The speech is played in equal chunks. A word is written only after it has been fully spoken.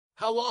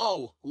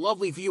Hello,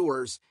 lovely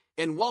viewers,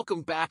 and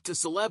welcome back to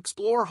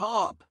CelebXplore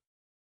Hub.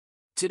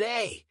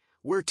 Today,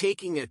 we're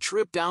taking a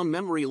trip down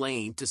memory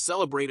lane to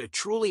celebrate a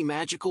truly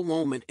magical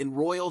moment in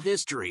royal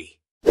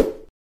history.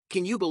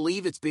 Can you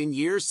believe it's been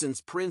years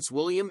since Prince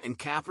William and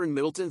Catherine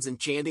Middleton's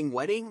enchanting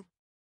wedding?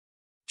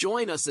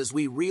 Join us as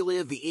we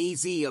relive the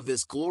AZ of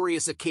this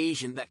glorious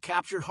occasion that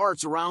captured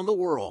hearts around the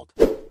world.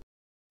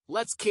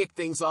 Let's kick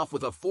things off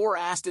with a 4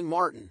 Aston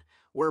Martin,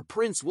 where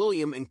Prince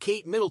William and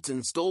Kate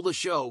Middleton stole the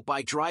show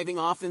by driving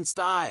off in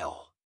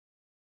style.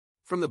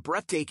 From the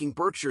breathtaking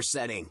Berkshire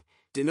setting,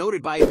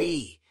 denoted by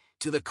B,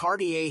 to the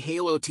Cartier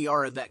halo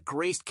tiara that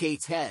graced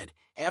Kate's head,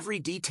 every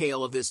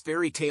detail of this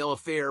fairy tale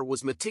affair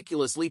was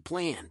meticulously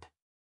planned.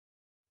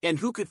 And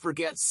who could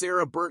forget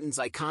Sarah Burton's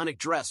iconic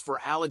dress for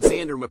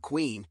Alexander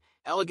McQueen,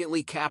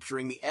 elegantly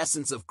capturing the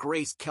essence of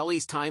Grace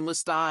Kelly's timeless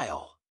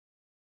style.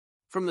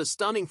 From the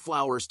stunning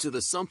flowers to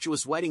the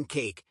sumptuous wedding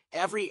cake,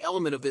 every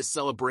element of this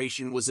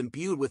celebration was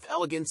imbued with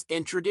elegance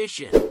and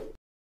tradition.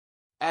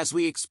 As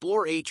we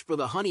explore H for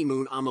the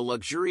honeymoon on the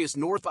luxurious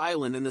North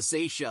Island in the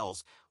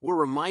Seychelles, we're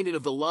reminded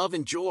of the love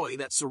and joy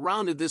that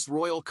surrounded this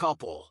royal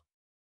couple.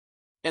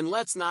 And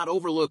let's not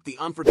overlook the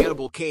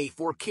unforgettable K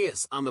for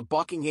kiss on the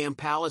Buckingham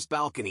Palace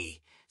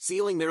balcony,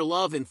 sealing their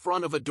love in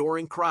front of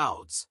adoring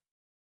crowds.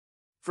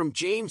 From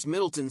James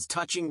Middleton's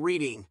touching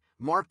reading,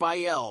 marked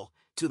by L,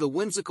 to the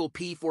whimsical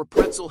P for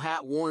pretzel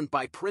hat worn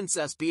by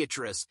Princess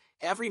Beatrice,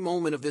 every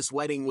moment of this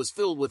wedding was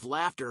filled with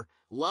laughter,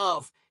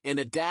 love, and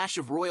a dash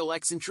of royal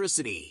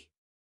eccentricity.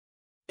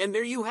 And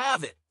there you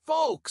have it,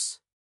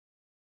 folks!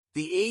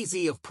 The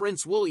AZ of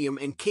Prince William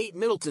and Kate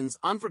Middleton's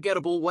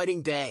unforgettable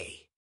wedding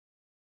day.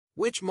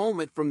 Which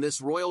moment from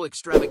this royal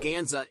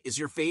extravaganza is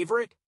your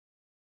favorite?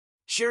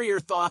 Share your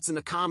thoughts in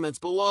the comments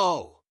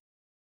below.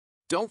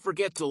 Don't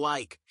forget to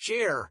like,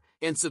 share,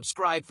 and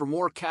subscribe for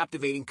more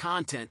captivating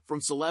content from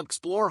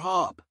CelebXplore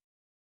Hub.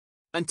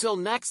 Until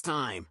next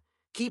time,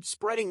 keep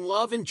spreading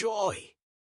love and joy.